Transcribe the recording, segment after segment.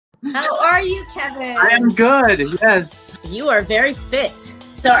How are you, Kevin? I am good, yes. You are very fit.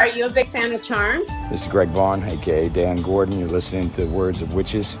 So are you a big fan of Charmed? This is Greg Vaughn, aka Dan Gordon. You're listening to Words of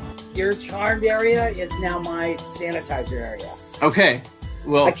Witches. Your Charmed area is now my sanitizer area. Okay,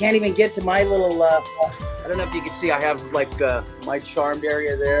 well... I can't even get to my little, I don't know if you can see, I have like my Charmed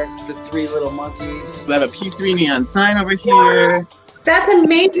area there. The 3 little monkeys. We have a P3 neon sign over here. That's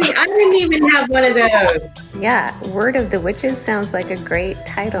amazing. I didn't even have one of those. Yeah, Word of the Witches sounds like a great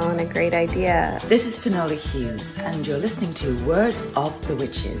title and a great idea. This is Finola Hughes, and you're listening to Words of the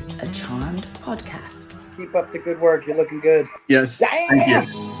Witches, a Charmed podcast. Keep up the good work. You're looking good. Yes, thank you.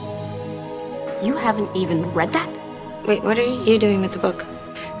 You haven't even read that? Wait, what are you doing with the book?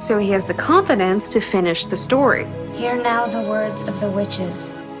 So he has the confidence to finish the story. Hear now the words of the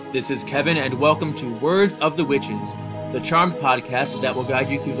witches. This is Kevin, and welcome to Words of the Witches, the Charmed podcast that will guide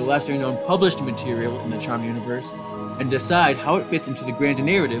you through the lesser-known published material in the Charmed universe and decide how it fits into the grand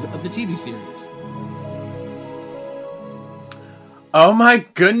narrative of the TV series. Oh my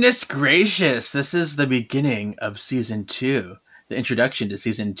goodness gracious! This is the beginning of Season 2. The introduction to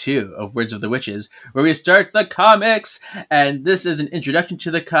Season 2 of Words of the Witches, where we start the comics! And this is an introduction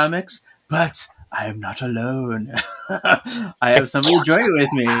to the comics, but I am not alone. I have somebody joining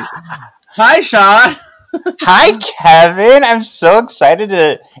with me. Hi, Sean! Hi, Kevin. I'm so excited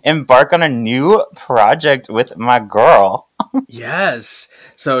to embark on a new project with my girl. Yes.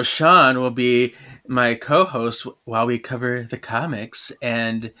 So Sean will be my co-host while we cover the comics,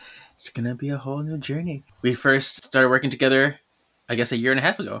 and it's going to be a whole new journey. We first started working together, I guess, a year and a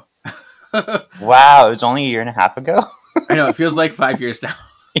half ago. Wow, it was only a year and a half ago? I know, it feels like 5 years now.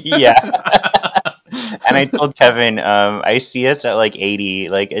 Yeah. And I told Kevin, I see us at like 80,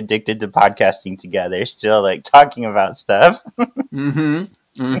 like addicted to podcasting together, still like talking about stuff. All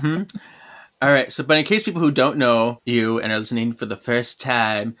right. So, but in case people who don't know you and are listening for the first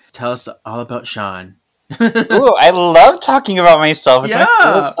time, tell us all about Sean. Ooh, I love talking about myself. It's my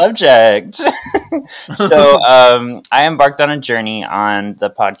favorite subject. So, I embarked on a journey on the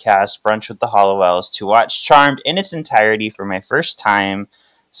podcast Brunch with the Hollowells to watch Charmed in its entirety for my first time.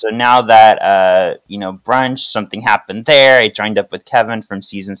 So now that, Brunch, something happened there. I joined up with Kevin from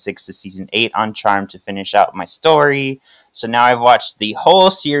Season 6 to Season 8 on Charmed to finish out my story. So now I've watched the whole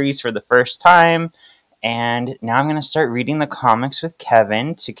series for the first time. And now I'm going to start reading the comics with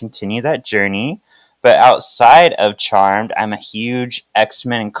Kevin to continue that journey. But outside of Charmed, I'm a huge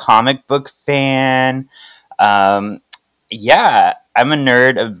X-Men and comic book fan. Yeah, I'm a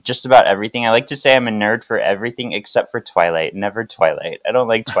nerd of just about everything. I like to say I'm a nerd for everything except for Twilight. Never Twilight. I don't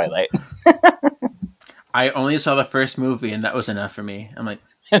like Twilight. I only saw the first movie, and that was enough for me. I'm like...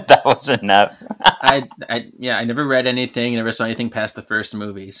 That was enough. I never read anything, never saw anything past the first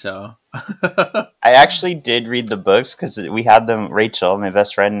movie, so... I actually did read the books, because we had them, Rachel, my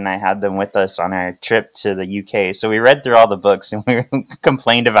best friend, and I had them with us on our trip to the UK, so we read through all the books, and we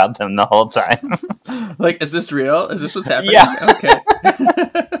complained about them the whole time. Like, is this real? Is this what's happening? Yeah. Okay.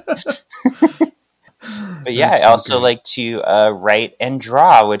 But yeah, I also like to write and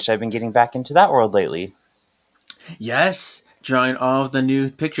draw, which I've been getting back into that world lately. Yes, drawing all of the new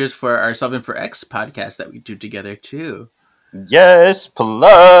pictures for our Solving for X podcast that we do together, too. Yes,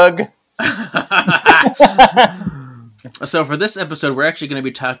 plug! So for this episode, we're actually going to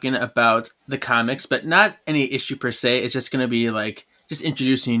be talking about the comics, but not any issue per se. It's just going to be like just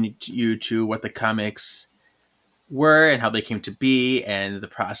introducing you to what the comics were and how they came to be and the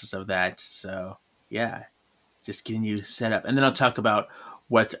process of that. So yeah, just getting you set up. And then I'll talk about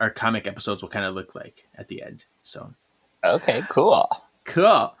what our comic episodes will kind of look like at the end. So okay, cool.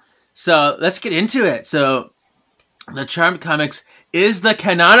 So let's get into it. So the Charmed comics is the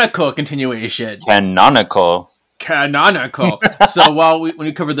canonical continuation. Canonical. So when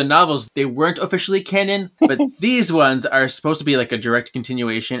we covered the novels, they weren't officially canon, but these ones are supposed to be like a direct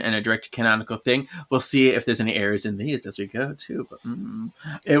continuation and a direct canonical thing. We'll see if there's any errors in these as we go too. But,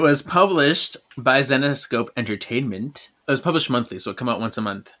 It was published by Zenescope Entertainment. It was published monthly, so it come out once a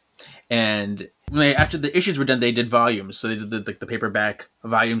month. And after the issues were done, they did volumes. So they did the paperback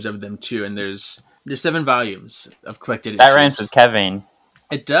volumes of them too. And there's 7 volumes of collected issues. That rhymes with Kevin.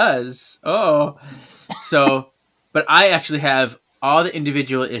 It does. Oh. So, but I actually have all the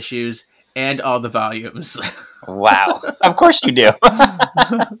individual issues and all the volumes. Wow. Of course you do.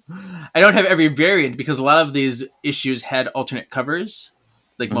 I don't have every variant because a lot of these issues had alternate covers,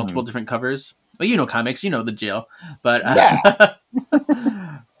 like multiple different covers. Well, you know comics, you know the deal. But yeah.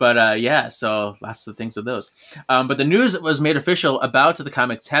 Yeah, so lots of things of those. But the news was made official about the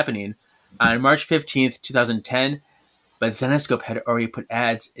comics happening on March 15th, 2010. But Zenescope had already put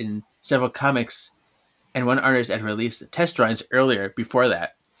ads in several comics, and one artist had released test drawings earlier before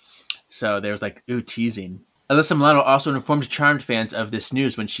that. So there was like, ooh, teasing. Alyssa Milano also informed Charmed fans of this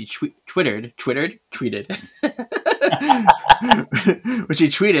news when she tweeted when she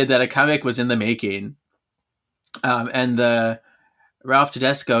tweeted that a comic was in the making. And the Ralph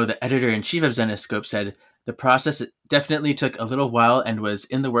Tedesco, the editor-in-chief of Zenescope, said the process definitely took a little while and was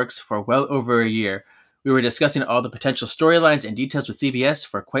in the works for well over a year. We were discussing all the potential storylines and details with CBS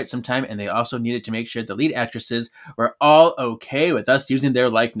for quite some time, and they also needed to make sure the lead actresses were all okay with us using their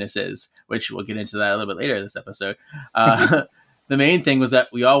likenesses, which we'll get into that a little bit later in this episode. The main thing was that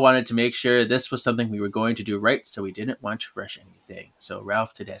we all wanted to make sure this was something we were going to do right, so we didn't want to rush anything. So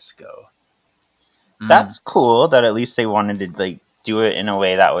Ralph Tedesco. That's cool that at least they wanted to like do it in a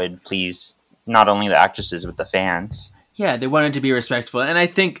way that would please not only the actresses but the fans. Yeah, they wanted to be respectful, and I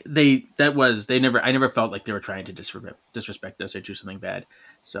think I never felt like they were trying to disrespect us or do something bad.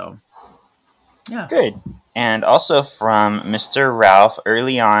 So, yeah. Good. And also from Mr. Ralph,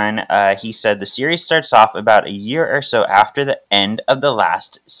 early on, he said the series starts off about a year or so after the end of the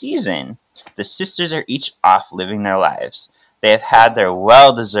last season. The sisters are each off living their lives. They have had their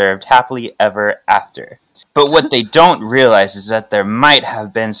well-deserved happily ever after. But what they don't realize is that there might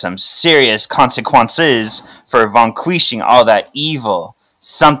have been some serious consequences for vanquishing all that evil.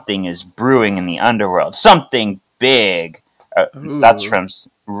 Something is brewing in the underworld. Something big. That's from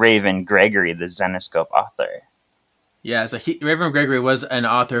Raven Gregory, the Zenescope author. Yeah, so Raven Gregory was an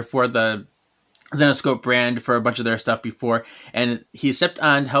author for the Zenescope brand for a bunch of their stuff before, and he stepped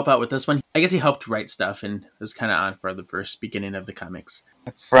on to help out with this one. I guess he helped write stuff and was kind of on for the first beginning of the comics.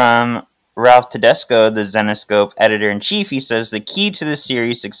 From Ralph Tedesco, the Zenescope editor-in-chief, he says the key to the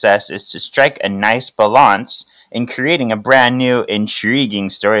series' success is to strike a nice balance in creating a brand new, intriguing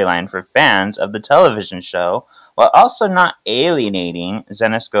storyline for fans of the television show, while also not alienating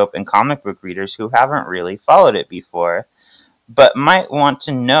Zenescope and comic book readers who haven't really followed it before, but might want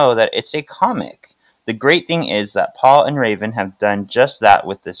to know that it's a comic. The great thing is that Paul and Raven have done just that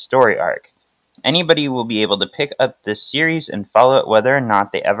with this story arc. Anybody will be able to pick up this series and follow it whether or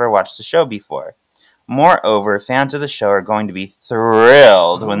not they ever watched the show before. Moreover, fans of the show are going to be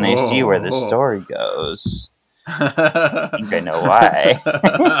thrilled when they see where this story goes. I think I know why.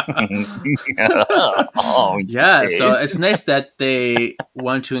 Yeah, so it's nice that they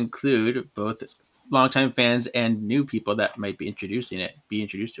want to include both longtime fans and new people that might be introduced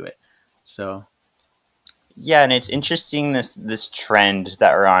to it. So yeah, and it's interesting this trend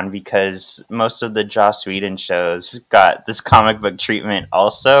that we're on because most of the Joss Whedon shows got this comic book treatment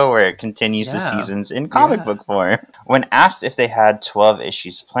also, where it continues the seasons in comic book form. When asked if they had 12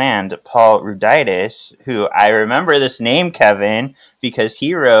 issues planned, Paul Ruditis, who I remember this name, Kevin, because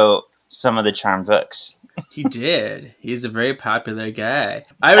he wrote some of the Charmed books. He did. He's a very popular guy.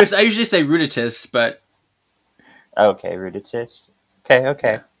 I usually say Ruditis, but okay, Ruditis.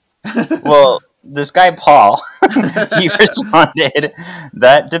 Okay. Yeah. Well, this guy Paul, he responded,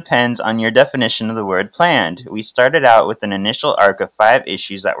 that depends on your definition of the word planned. We started out with an initial arc of 5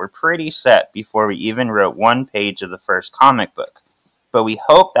 issues that were pretty set before we even wrote 1 page of the first comic book. But we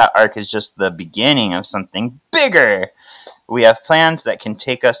hope that arc is just the beginning of something bigger. We have plans that can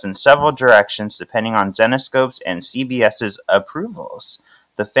take us in several directions depending on Zenescope's and CBS's approvals.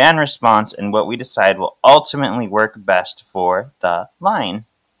 The fan response and what we decide will ultimately work best for the line.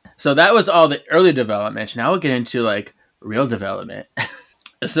 So that was all the early development. Now we'll get into like real development.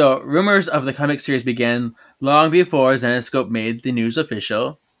 So rumors of the comic series began long before Zenescope made the news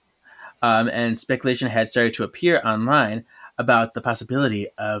official, and speculation had started to appear online about the possibility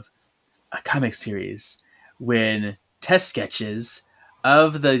of a comic series when test sketches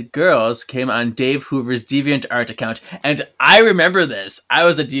of the girls came on Dave Hoover's DeviantArt account. And I remember this. I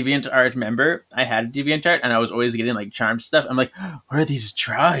was a DeviantArt member. I had a DeviantArt, and I was always getting like Charmed stuff. I'm like, what are these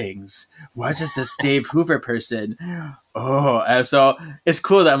drawings? What is this Dave Hoover person? Oh, so it's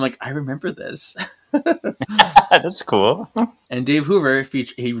cool that I'm like, I remember this. That's cool. And Dave Hoover,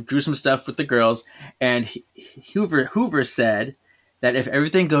 he drew some stuff with the girls, and Hoover said that if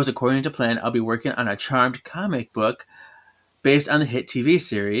everything goes according to plan, I'll be working on a Charmed comic book based on the hit TV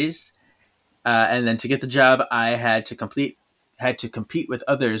series, and then to get the job, I had to compete with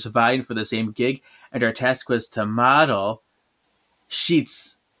others vying for the same gig, and our task was to model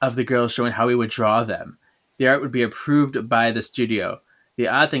sheets of the girls showing how we would draw them. The art would be approved by the studio. The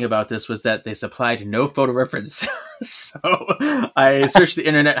odd thing about this was that they supplied no photo reference, so I searched the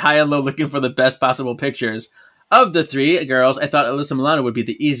internet high and low looking for the best possible pictures. Of the 3 girls, I thought Alyssa Milano would be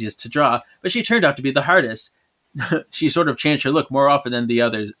the easiest to draw, but she turned out to be the hardest. She sort of changed her look more often than the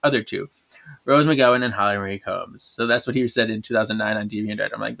other 2, Rose McGowan and Holly Marie Combs. So that's what he said in 2009 on DeviantArt.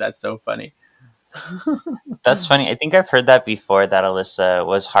 I'm like, that's so funny. That's funny. I think I've heard that before, that Alyssa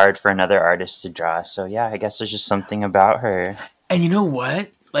was hard for another artist to draw. So yeah, I guess there's just something about her. And you know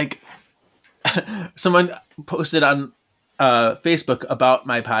what? Like, someone posted on Facebook about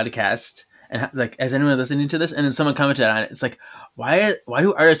my podcast, and like, is anyone listening to this? And then someone commented on it. It's like, why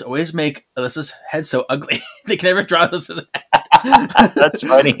do artists always make Alyssa's head so ugly? They can never draw Alyssa's head. That's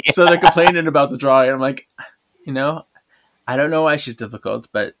funny. So they're complaining about the drawing. I'm like, I don't know why she's difficult,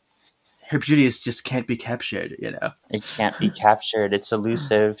 but her beauty just can't be captured, It can't be captured. It's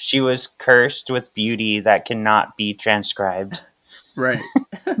elusive. She was cursed with beauty that cannot be transcribed. Right.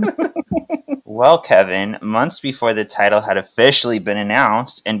 Well, Kevin, months before the title had officially been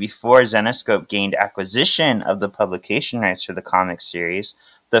announced, and before Zenescope gained acquisition of the publication rights for the comic series,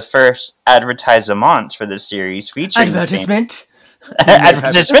 the first advertisement for the series featuring... Advertisement?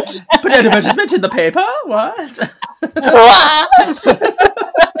 Advertisement? Put advertisement in the paper? What? What?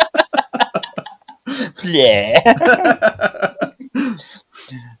 Yeah.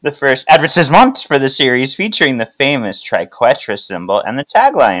 The first advertisement for the series featuring the famous triquetra symbol and the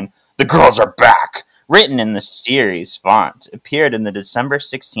tagline, "The girls are back," written in the series font, appeared in the December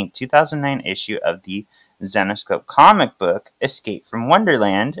 16, 2009 issue of the Zenescope comic book, Escape from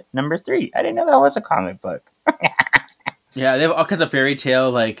Wonderland, number 3. I didn't know that was a comic book. Yeah, they have all kinds of fairy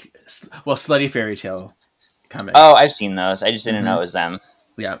tale, slutty fairy tale comics. Oh, I've seen those. I just didn't know it was them.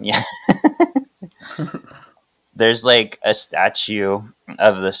 Yeah. There's like a statue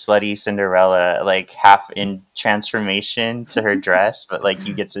of the slutty Cinderella, like half in transformation to her dress, but like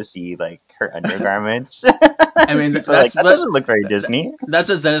you get to see like her undergarments. I mean, that doesn't look very Disney. That's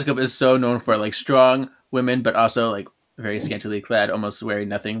what Zenescope is so known for, like strong women, but also like very scantily clad, almost wearing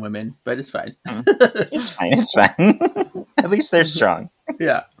nothing women. But it's fine. It's fine. At least they're strong.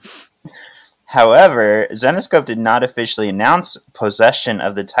 Yeah. However, Zenescope did not officially announce possession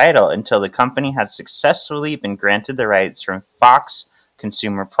of the title until the company had successfully been granted the rights from Fox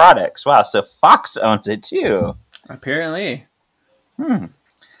Consumer Products. Wow, so Fox owns it too. Apparently.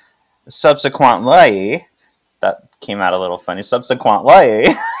 Subsequently, that came out a little funny. Subsequently,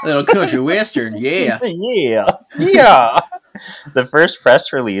 a little country western, yeah. Yeah. The first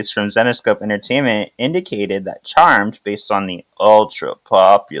press release from Zenescope Entertainment indicated that Charmed, based on the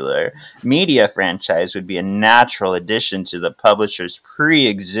ultra-popular media franchise, would be a natural addition to the publisher's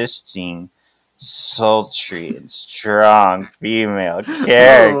pre-existing sultry and strong female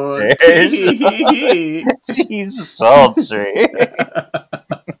characters. She's sultry.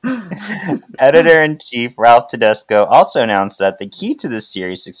 Editor-in-chief Ralph Tedesco also announced that the key to this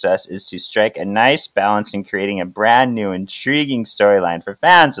series' success is to strike a nice balance in creating a brand new, intriguing storyline for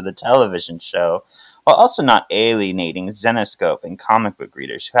fans of the television show, while also not alienating Zenescope and comic book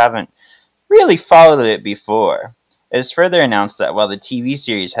readers who haven't really followed it before. It was further announced that while the TV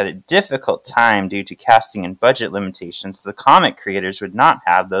series had a difficult time due to casting and budget limitations, the comic creators would not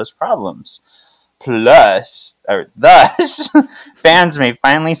have those problems. Thus, fans may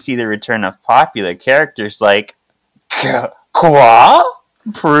finally see the return of popular characters like Qua,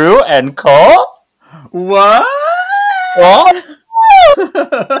 Prue, and Cole. What?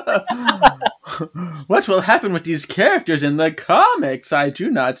 What will happen with these characters in the comics? I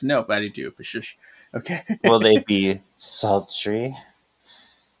do not know, but I do for sure. Okay. Will they be sultry?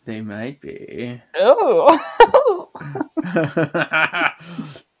 They might be. Oh.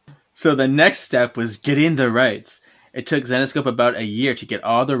 So the next step was getting the rights. It took Zenescope about a year to get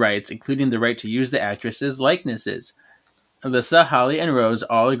all the rights, including the right to use the actresses' likenesses. Alyssa, Holly, and Rose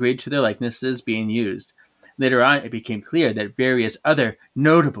all agreed to their likenesses being used. Later on, it became clear that various other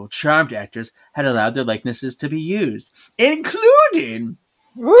notable Charmed actors had allowed their likenesses to be used, including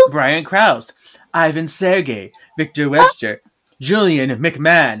Brian Krause, Ivan Sergey, Victor Webster, Julian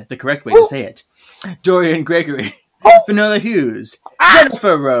McMahon, the correct way to say it, Dorian Gregory, Finola Hughes,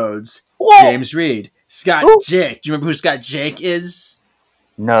 Jennifer Rhodes, James Reed, Scott Jake. Do you remember who Scott Jake is?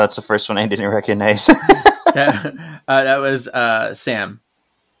 No, that's the first one I didn't recognize. That was Sam.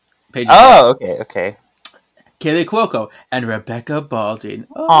 Okay. Kaylee Cuoco and Rebecca Balding.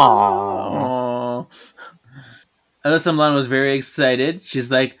 Aww. Alyssa Milano was very excited.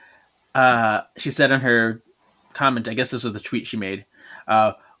 She's like, she said on her comment, I guess this was the tweet she made,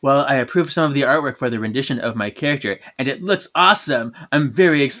 well, I approved some of the artwork for the rendition of my character, and it looks awesome. I'm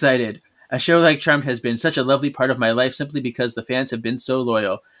very excited. A show like Charmed has been such a lovely part of my life simply because the fans have been so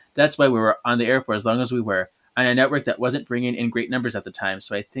loyal. That's why we were on the air for as long as we were, on a network that wasn't bringing in great numbers at the time.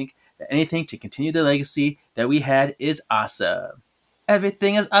 So I think that anything to continue the legacy that we had is awesome.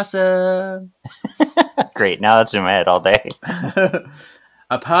 Everything is awesome. Great. Now that's in my head all day.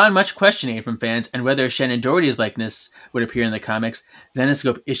 Upon much questioning from fans and whether Shannon Doherty's likeness would appear in the comics,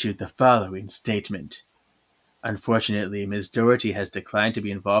 Zenescope issued the following statement. Unfortunately, Ms. Doherty has declined to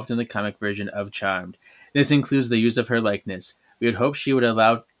be involved in the comic version of Charmed. This includes the use of her likeness. We had hoped she would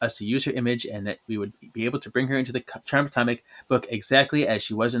allow us to use her image and that we would be able to bring her into the Charmed comic book exactly as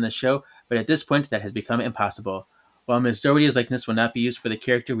she was in the show, but at this point that has become impossible. While Ms. Doherty's likeness will not be used for the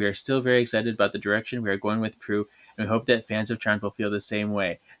character, we are still very excited about the direction we are going with Prue, and we hope that fans of Charmed will feel the same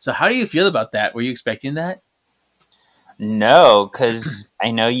way. So how do you feel about that? Were you expecting that? No, because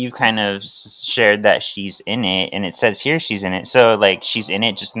I know you kind of shared that she's in it, and it says here she's in it. So, like, she's in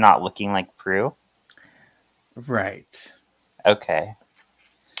it just not looking like Prue? Right. Okay.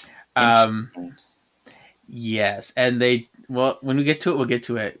 Yes, and when we get to it, we'll get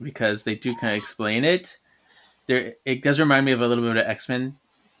to it, because they do kind of explain it. It does remind me of a little bit of an X-Men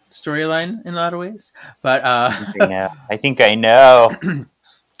storyline in a lot of ways, but I think I know.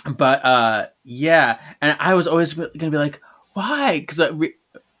 But yeah, and I was always gonna be like, why? Because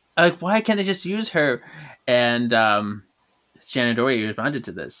why can't they just use her? And Shannon Doherty responded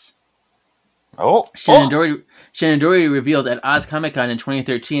to this. Shannon Doherty revealed at Oz Comic Con in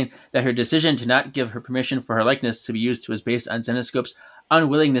 2013 that her decision to not give her permission for her likeness to be used was based on Zenescope's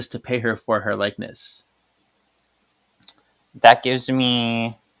unwillingness to pay her for her likeness. That gives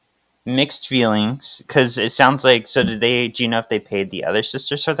me mixed feelings, because it sounds like, so do you know if they paid the other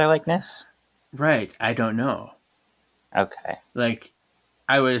sisters for their likeness? Right, I don't know. Okay. Like,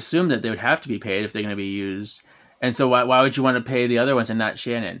 I would assume that they would have to be paid if they're going to be used. And so why would you want to pay the other ones and not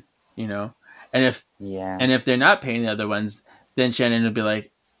Shannon, you know? And if they're not paying the other ones, then Shannon would be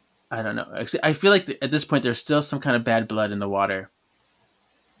like, I don't know. I feel like at this point there's still some kind of bad blood in the water,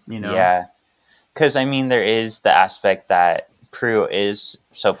 you know? Yeah. Because, I mean, there is the aspect that Prue is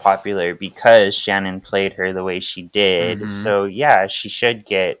so popular because Shannon played her the way she did. Mm-hmm. So, yeah, she should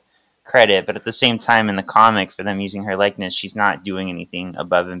get credit. But at the same time, in the comic, for them using her likeness, she's not doing anything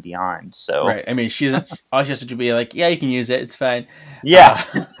above and beyond. So, right. I mean, all she has to do be like, yeah, you can use it. It's fine. Yeah.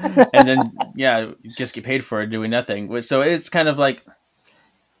 And then, yeah, just get paid for it doing nothing. So it's kind of like,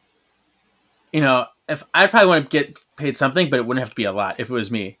 you know, if I'd probably want to get paid something, but it wouldn't have to be a lot if it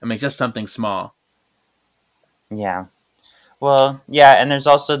was me. I mean, just something small. Yeah. Well, yeah, and there's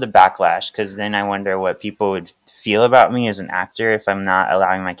also the backlash, because then I wonder what people would feel about me as an actor if I'm not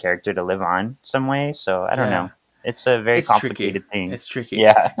allowing my character to live on some way. So I don't know. It's a very complicated thing. It's tricky.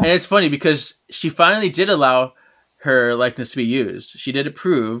 Yeah. And it's funny because she finally did allow her likeness to be used. She did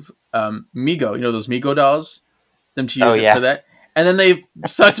approve Mego, you know, those Mego dolls, them to use it for that. And then they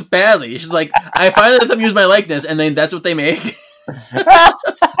sucked badly. She's like, I finally let them use my likeness, and then that's what they make.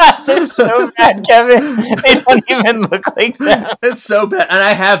 They're so bad, Kevin. They don't even look like that. It's so bad. And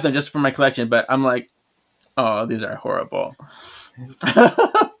I have them just for my collection, but I'm like, oh, these are horrible.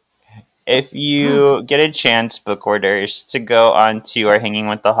 If you get a chance, book orders, to go onto our Hanging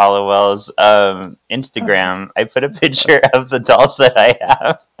with the Hollowells Instagram, I put a picture of the dolls that I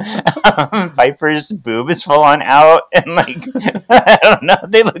have. Piper's boob is full on out, and like, I don't know,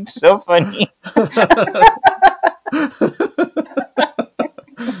 they look so funny.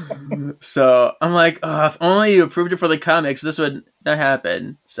 So I'm like, oh, if only you approved it for the comics, this would not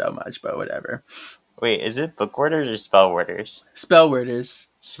happen so much, but whatever. Wait, is it book orders or spell orders? Spell orders.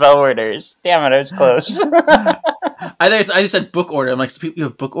 Spell orders. Damn it, I was close. I just said book order. I'm like, so you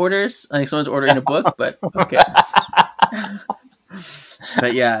have book orders? I think someone's ordering a book, but okay.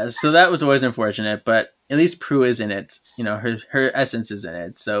 But yeah, so that was always unfortunate, but at least Prue is in it. You know, her essence is in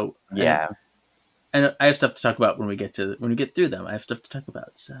it. So yeah. And I have stuff to talk about when we get through them. I have stuff to talk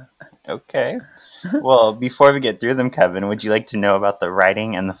about. So okay. Well, before we get through them, Kevin, would you like to know about the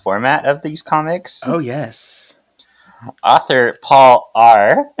writing and the format of these comics? Oh yes. Author Paul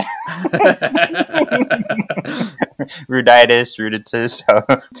R. Ruditus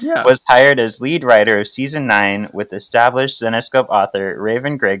was hired as lead writer of season 9, with established Zenescope author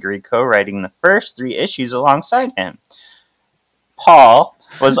Raven Gregory co-writing the first 3 issues alongside him. Paul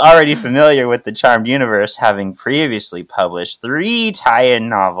was already familiar with the Charmed universe, having previously published 3 tie-in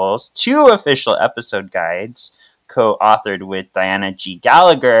novels, 2 official episode guides, co-authored with Diana G.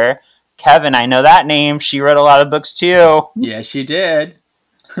 Gallagher. Kevin, I know that name. She wrote a lot of books too. Yeah, she did.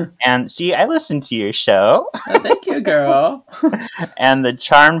 And see, I listened to your show. Oh, thank you, girl. And the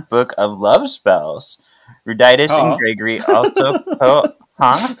Charmed Book of Love Spells. Ruditus and Gregory also...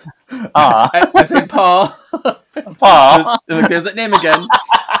 Huh? I said Paul. Paul. There's that name again.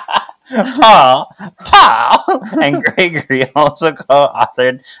 Paul, and Gregory also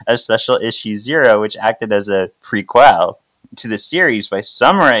co-authored a special issue 0, which acted as a prequel. to the series by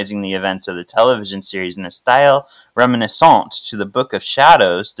summarizing the events of the television series in a style reminiscent to the Book of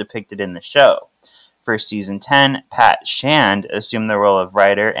Shadows depicted in the show. For season 10, Pat Shand assumed the role of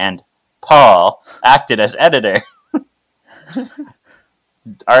writer and Paul acted as editor.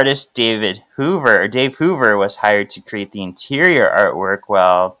 Artist Dave Hoover was hired to create the interior artwork,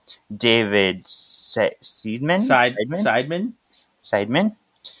 while David Seidman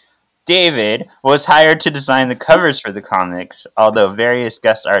David was hired to design the covers for the comics, although various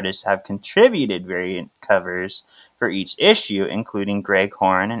guest artists have contributed variant covers for each issue, including Greg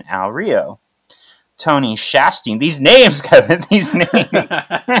Horn and Al Rio. Tony Shasteen, these names, Kevin, these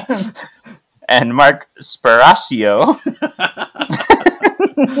names, and Mark Sparacio.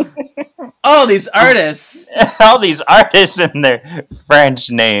 All these artists and their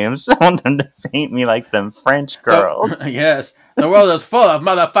French names. I want them to paint me like them French girls. Yes, the world is full of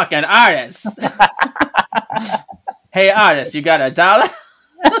motherfucking artists. Hey, artist, you got $1?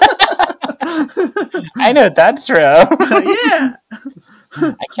 I know that's true. Yeah.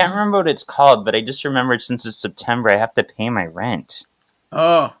 I can't remember what it's called, but I just remembered since it's September, I have to pay my rent.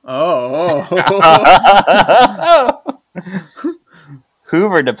 Oh.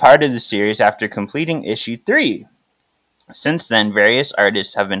 Hoover departed the series after completing issue 3. Since then, various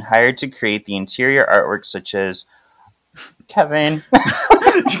artists have been hired to create the interior artwork, such as Kevin.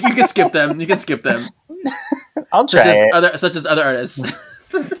 You can skip them. I'll try such as other artists.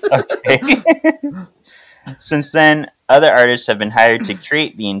 Okay. Since then, other artists have been hired to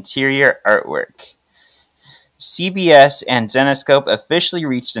create the interior artwork. CBS and Zenescope officially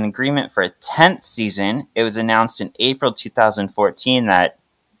reached an agreement for a 10th season. It was announced in April 2014 that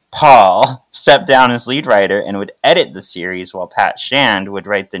Paul stepped down as lead writer and would edit the series, while Pat Shand would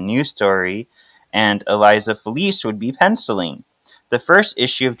write the new story and Eliza Felice would be penciling. The first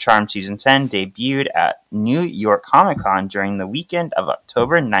issue of Charmed Season 10 debuted at New York Comic Con during the weekend of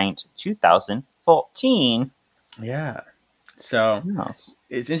October 9th, 2014. Yeah. So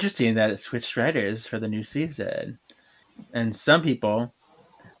it's interesting that it switched writers for the new season. And some people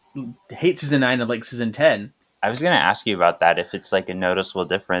hate season 9 and like season 10. I was going to ask you about that, if it's like a noticeable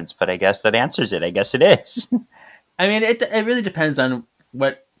difference, but I guess that answers it. I guess it is. I mean, it really depends on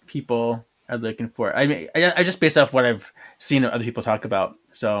what people are looking for. I mean, I just based off what I've seen other people talk about.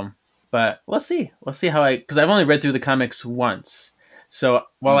 So, but we'll see. We'll see how because I've only read through the comics once. So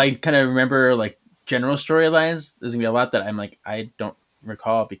while I kind of remember like general storylines, there's gonna be a lot that I'm like, I don't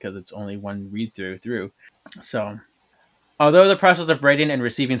recall because it's only one read through. So, although the process of writing and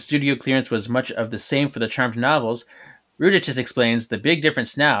receiving studio clearance was much of the same for the Charmed novels, Ruditis explains the big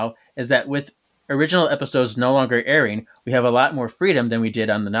difference now is that with original episodes no longer airing, we have a lot more freedom than we did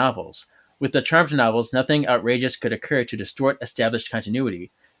on the novels. With the Charmed novels, nothing outrageous could occur to distort established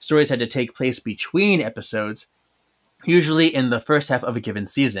continuity. Stories had to take place between episodes, usually in the first half of a given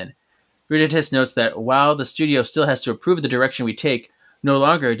season. Ruditis notes that while the studio still has to approve the direction we take, no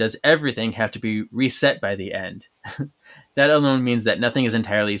longer does everything have to be reset by the end. That alone means that nothing is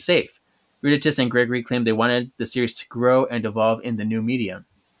entirely safe. Ruditis and Gregory claimed they wanted the series to grow and evolve in the new medium,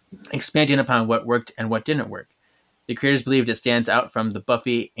 expanding upon what worked and what didn't work. The creators believed it stands out from the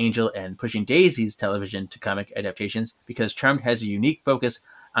Buffy, Angel, and Pushing Daisies television to comic adaptations because Charmed has a unique focus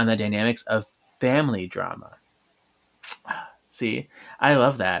on the dynamics of family drama. See, I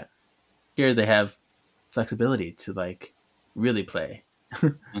love that. Here they have flexibility to like really play.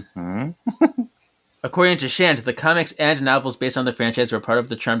 Mm-hmm. According to Shand, the comics and novels based on the franchise were part of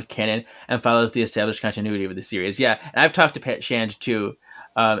the Charmed canon and follows the established continuity of the series. Yeah, and I've talked to Pat Shand too,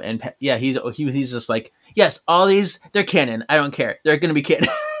 he's just like, yes, all these they're canon. I don't care. They're going to be canon.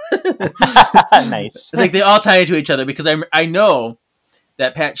 Nice. It's like they all tie into each other because I know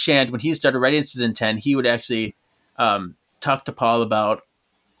that Pat Shand, when he started writing season 10, he would actually talk to Paul about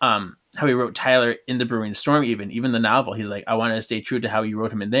how he wrote Tyler in The Brewing Storm, even the novel. He's like, I want to stay true to how you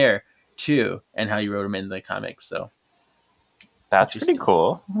wrote him in there too, and how you wrote him in the comics. So that's pretty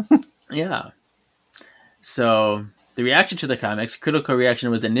cool. Yeah. So the reaction to the comics, critical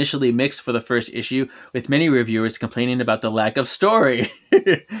reaction, was initially mixed for the first issue, with many reviewers complaining about the lack of story.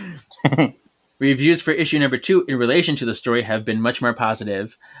 Reviews for issue number 2 in relation to the story have been much more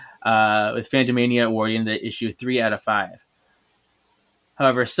positive, with Fandomania awarding the issue 3 out of 5.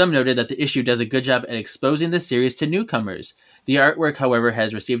 However, some noted that the issue does a good job at exposing the series to newcomers. The artwork, however,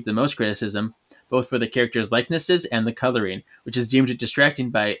 has received the most criticism, both for the characters' likenesses and the coloring, which is deemed distracting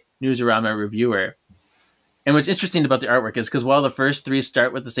by Newsarama reviewer. And what's interesting about the artwork is because while the first 3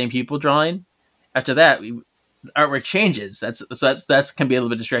 start with the same people drawing, after that, the artwork changes. That's can be a little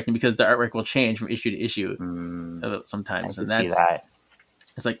bit distracting because the artwork will change from issue to issue sometimes. I can see that.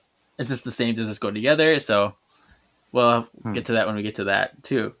 It's like, is this the same? Does this go together? So We'll get to that when we get to that,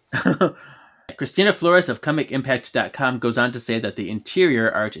 too. Christina Flores of ComicImpact.com goes on to say that the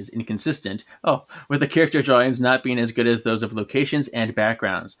interior art is inconsistent, with the character drawings not being as good as those of locations and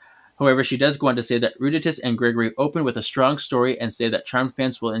backgrounds. However, she does go on to say that Ruditus and Gregory open with a strong story and say that Charmed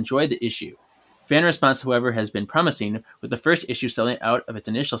fans will enjoy the issue. Fan response, however, has been promising, with the first issue selling out of its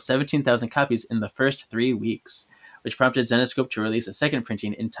initial 17,000 copies in the first 3 weeks, which prompted Zenescope to release a second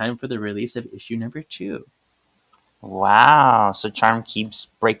printing in time for the release of issue number 2. Wow, so Charm keeps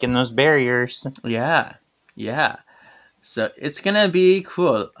breaking those barriers. Yeah. So it's going to be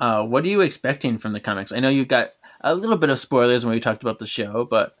cool. What are you expecting from the comics? I know you got a little bit of spoilers when we talked about the show,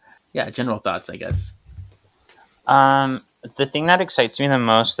 but yeah, general thoughts, I guess. The thing that excites me the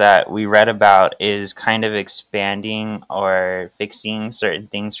most that we read about is kind of expanding or fixing certain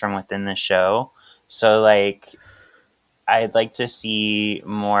things from within the show. So, like, I'd like to see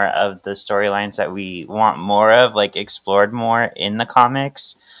more of the storylines that we want more of, like, explored more in the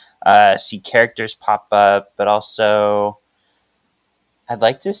comics. See characters pop up, but also I'd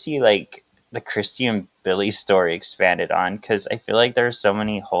like to see, like, the Christy and Billy story expanded on, because I feel like there's so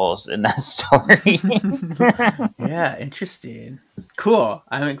many holes in that story. Yeah, interesting. Cool.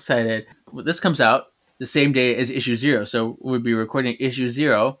 I'm excited. This comes out the same day as issue 0, so we'll be recording issue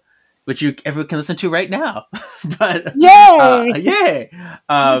 0, which everyone can listen to right now. But yay!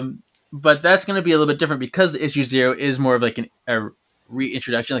 But that's going to be a little bit different because the issue 0 is more of like a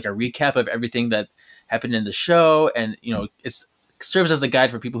reintroduction, like a recap of everything that happened in the show, and it's serves as a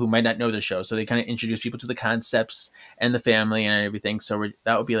guide for people who might not know the show. So they kind of introduce people to the concepts and the family and everything. So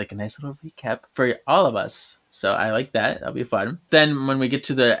that would be like a nice little recap for all of us. So I like that. That'll be fun. Then when we get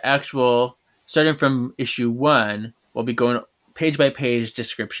to the actual, starting from issue 1, we'll be going page by page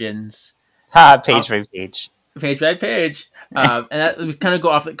descriptions. Page by page. Page by page. And that we kind of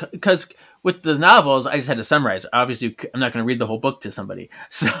go off because with the novels, I just had to summarize. Obviously, I'm not going to read the whole book to somebody.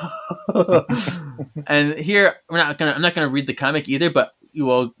 So, and here I'm not going to read the comic either. But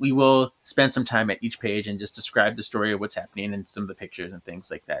we will spend some time at each page and just describe the story of what's happening and some of the pictures and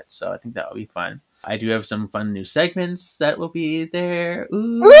things like that. So I think that will be fun. I do have some fun new segments that will be there.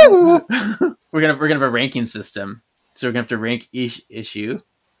 Ooh. We're gonna have a ranking system, so we're gonna have to rank each issue.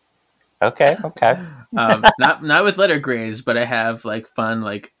 Okay. Not with letter grades, but I have like fun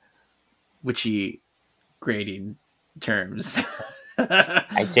like witchy grading terms.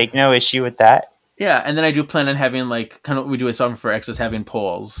 I take no issue with that. Yeah, and then I do plan on having like kind of what we do with Solving for X is having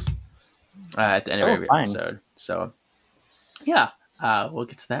polls at the end of every episode. So yeah, we'll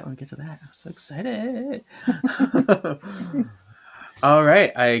get to that when we get to that. I'm so excited. All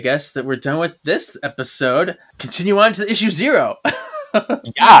right, I guess that we're done with this episode. Continue on to the issue 0.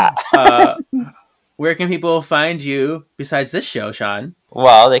 Yeah. Where can people find you besides this show, Sean?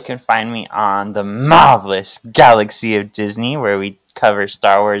 Well, they can find me on the marvelous Galaxy of Disney, where we cover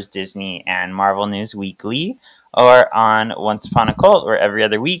Star Wars, Disney, and Marvel news weekly, or on Once Upon a Cult, where every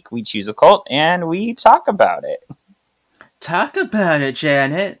other week we choose a cult and we talk about it. Talk about it,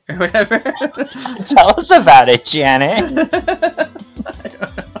 Janet, or whatever. Tell us about it, Janet.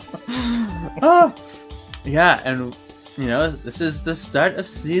 Yeah, and this is the start of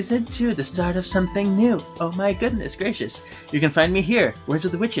season 2, the start of something new. Oh my goodness gracious. You can find me here, Words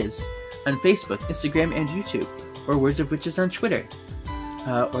of the Witches, on Facebook, Instagram, and YouTube, or Words of Witches on Twitter,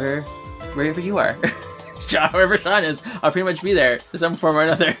 or wherever you are. Wherever Sean is, I'll pretty much be there in some form or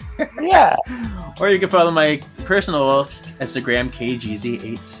another. Yeah. Or you can follow my personal Instagram,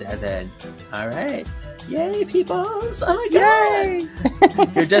 KGZ87. All right. Yay, peoples. Oh my god.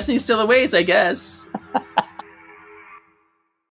 Yay. Your destiny still awaits, I guess.